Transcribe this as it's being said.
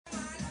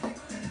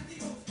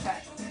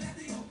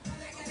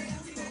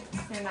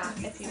or not,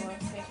 if you want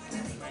to.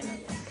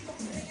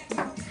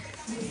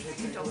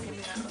 Don't give me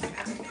that look.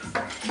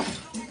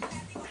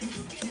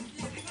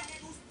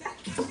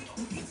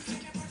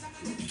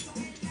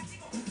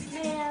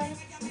 Man,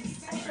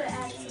 I should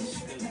add this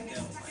for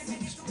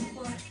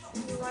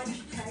lunch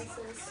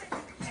prices.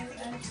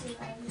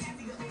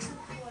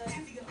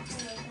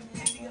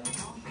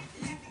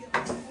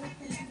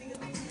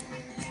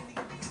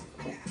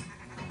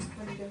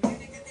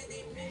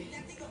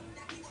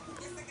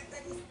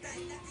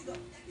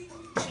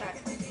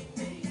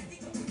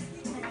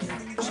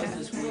 I'll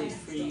just wait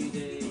for you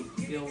to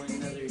go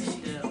another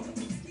step.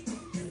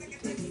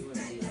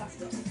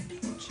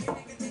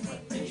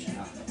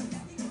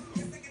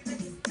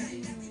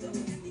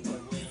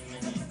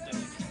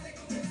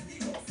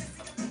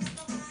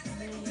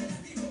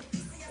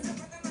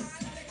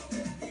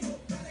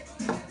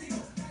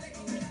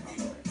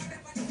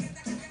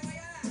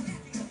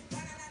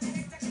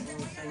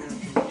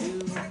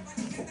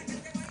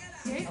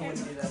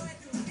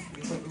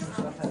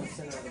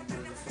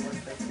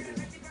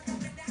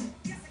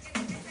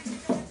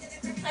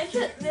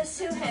 Miss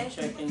Suhay,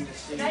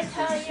 did I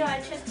tell you I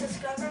just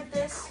discovered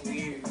this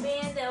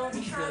band of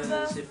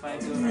Trumbo? If I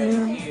go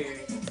right here,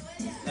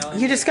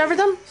 You discovered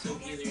them?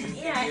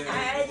 Yeah,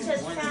 I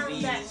just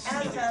found that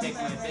out about them,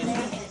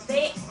 and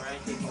they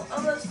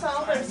almost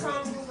all their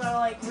songs are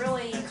like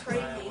really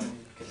crazy.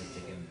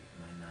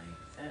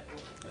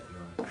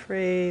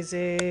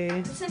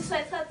 Crazy. Since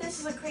I thought this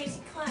is a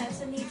crazy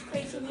class, it needs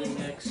crazy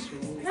music.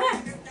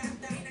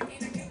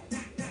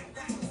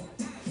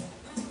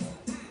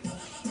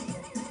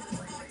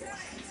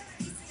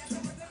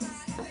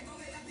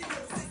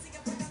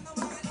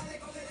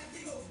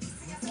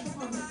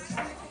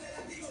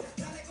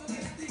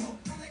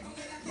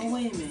 Oh,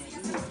 wait a minute, you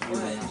moved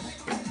twice.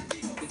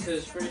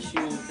 Because first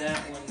you moved that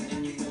one,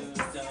 then you moved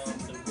the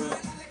rook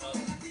up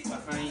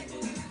behind it, so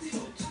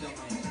it's still my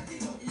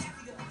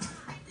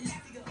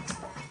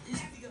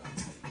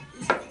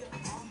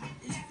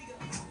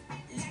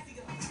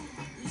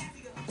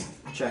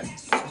Check.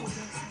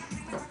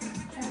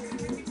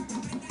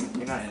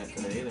 You're not in it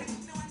today either.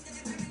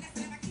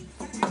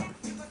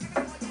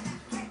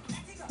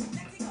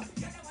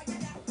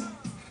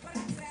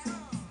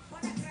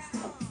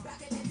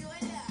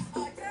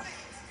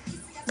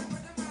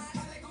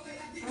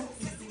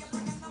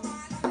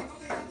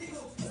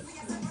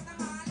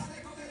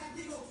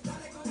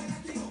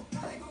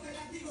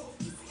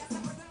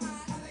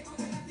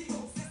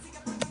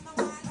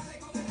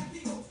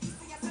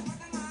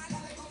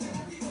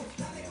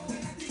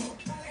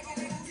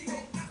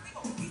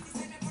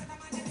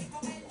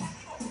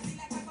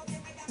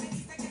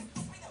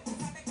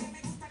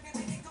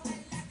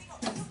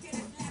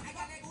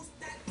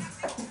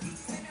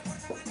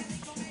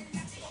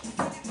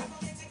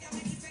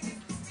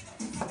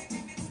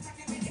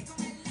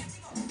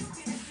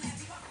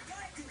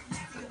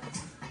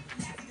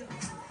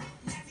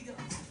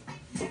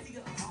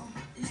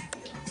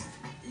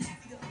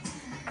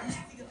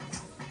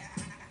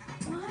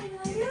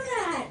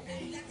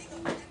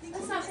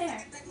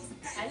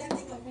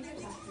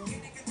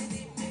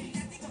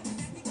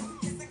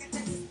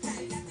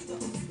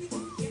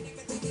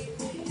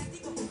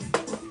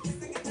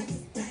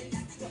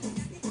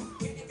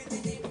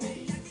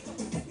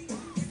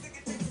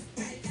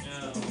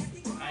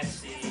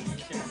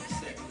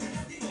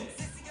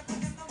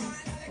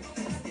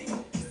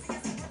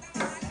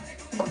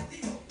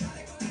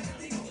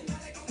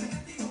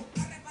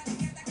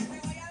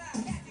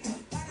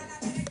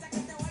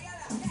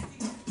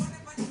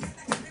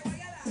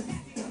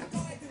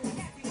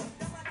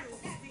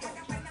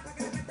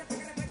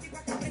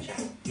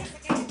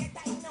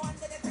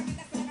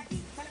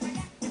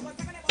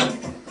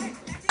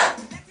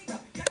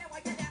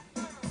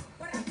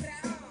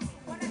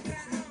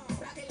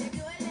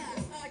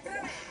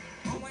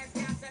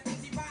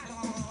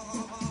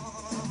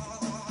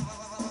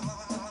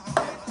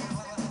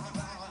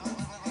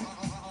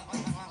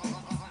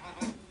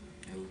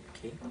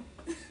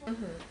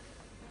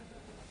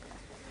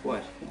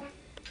 What?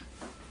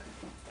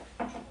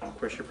 Of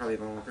course, you're probably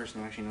the only person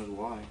who actually knows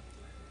why.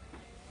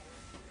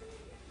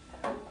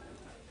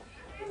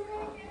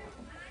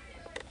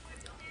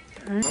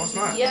 No, it's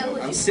not. Yeah,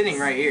 I'm sitting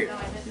right here.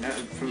 No,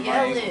 from my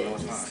angle, no,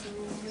 it's not.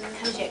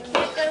 Because you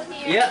can't go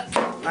here. Yeah,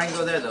 I can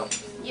go there though.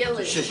 You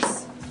lose. Shush.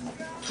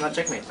 It's not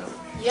checkmate though.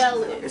 You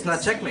lose. It's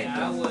not checkmate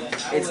though.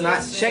 It's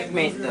not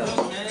checkmate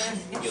though.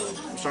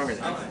 I'm stronger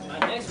than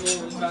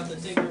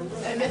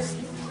you.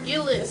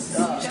 You lose.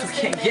 You still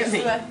can't get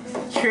me.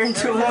 You're in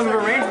too long of a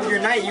range with your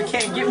knight. You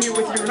can't get me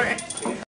with your range.